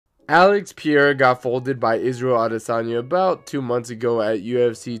Alex Pereira got folded by Israel Adesanya about 2 months ago at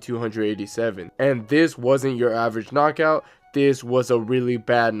UFC 287. And this wasn't your average knockout. This was a really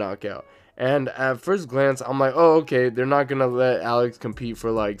bad knockout. And at first glance, I'm like, oh, okay, they're not going to let Alex compete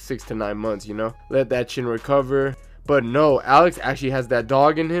for like 6 to 9 months, you know? Let that chin recover. But no, Alex actually has that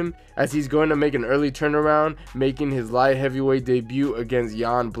dog in him, as he's going to make an early turnaround, making his light heavyweight debut against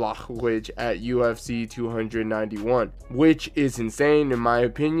Blachowicz at UFC 291, which is insane in my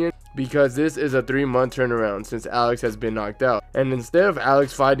opinion, because this is a 3-month turnaround since Alex has been knocked out. And instead of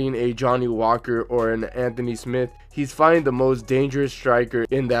Alex fighting a Johnny Walker or an Anthony Smith, he's fighting the most dangerous striker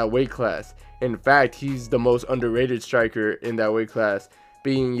in that weight class. In fact, he's the most underrated striker in that weight class,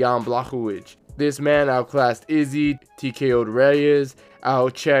 being Blachowicz. This man outclassed Izzy, TKO'd Reyes,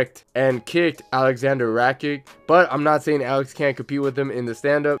 outchecked and kicked Alexander Rakic. But I'm not saying Alex can't compete with him in the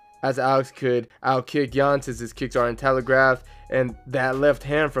stand-up, as Alex could outkick Jan since his kicks aren't telegraphed, and that left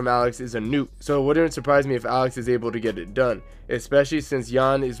hand from Alex is a nuke. So it wouldn't surprise me if Alex is able to get it done, especially since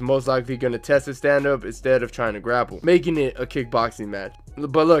Jan is most likely going to test his stand-up instead of trying to grapple, making it a kickboxing match.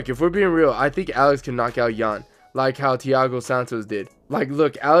 But look, if we're being real, I think Alex can knock out Jan, like how Thiago Santos did. Like,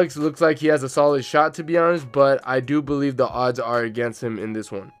 look, Alex looks like he has a solid shot, to be honest, but I do believe the odds are against him in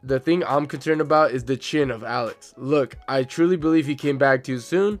this one. The thing I'm concerned about is the chin of Alex. Look, I truly believe he came back too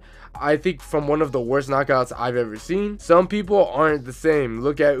soon. I think from one of the worst knockouts I've ever seen. Some people aren't the same.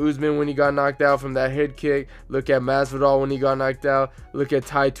 Look at Usman when he got knocked out from that head kick. Look at Masvidal when he got knocked out. Look at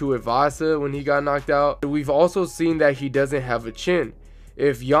Tai Tuivasa when he got knocked out. We've also seen that he doesn't have a chin.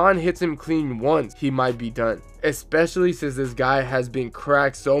 If Jan hits him clean once, he might be done. Especially since this guy has been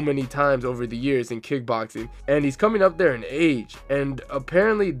cracked so many times over the years in kickboxing. And he's coming up there in age. And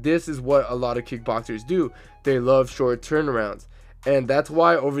apparently this is what a lot of kickboxers do. They love short turnarounds. And that's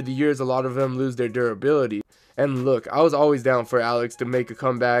why over the years a lot of them lose their durability. And look, I was always down for Alex to make a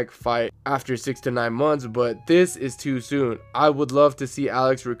comeback fight after 6 to 9 months. But this is too soon. I would love to see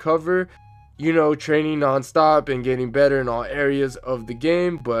Alex recover, you know, training non-stop and getting better in all areas of the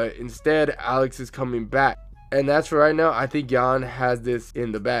game, but instead Alex is coming back. And that's for right now. I think Jan has this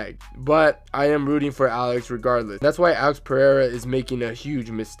in the bag, but I am rooting for Alex regardless. That's why Alex Pereira is making a huge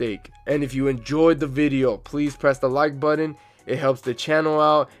mistake. And if you enjoyed the video, please press the like button. It helps the channel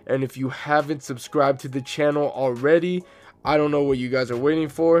out. And if you haven't subscribed to the channel already, I don't know what you guys are waiting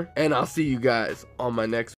for, and I'll see you guys on my next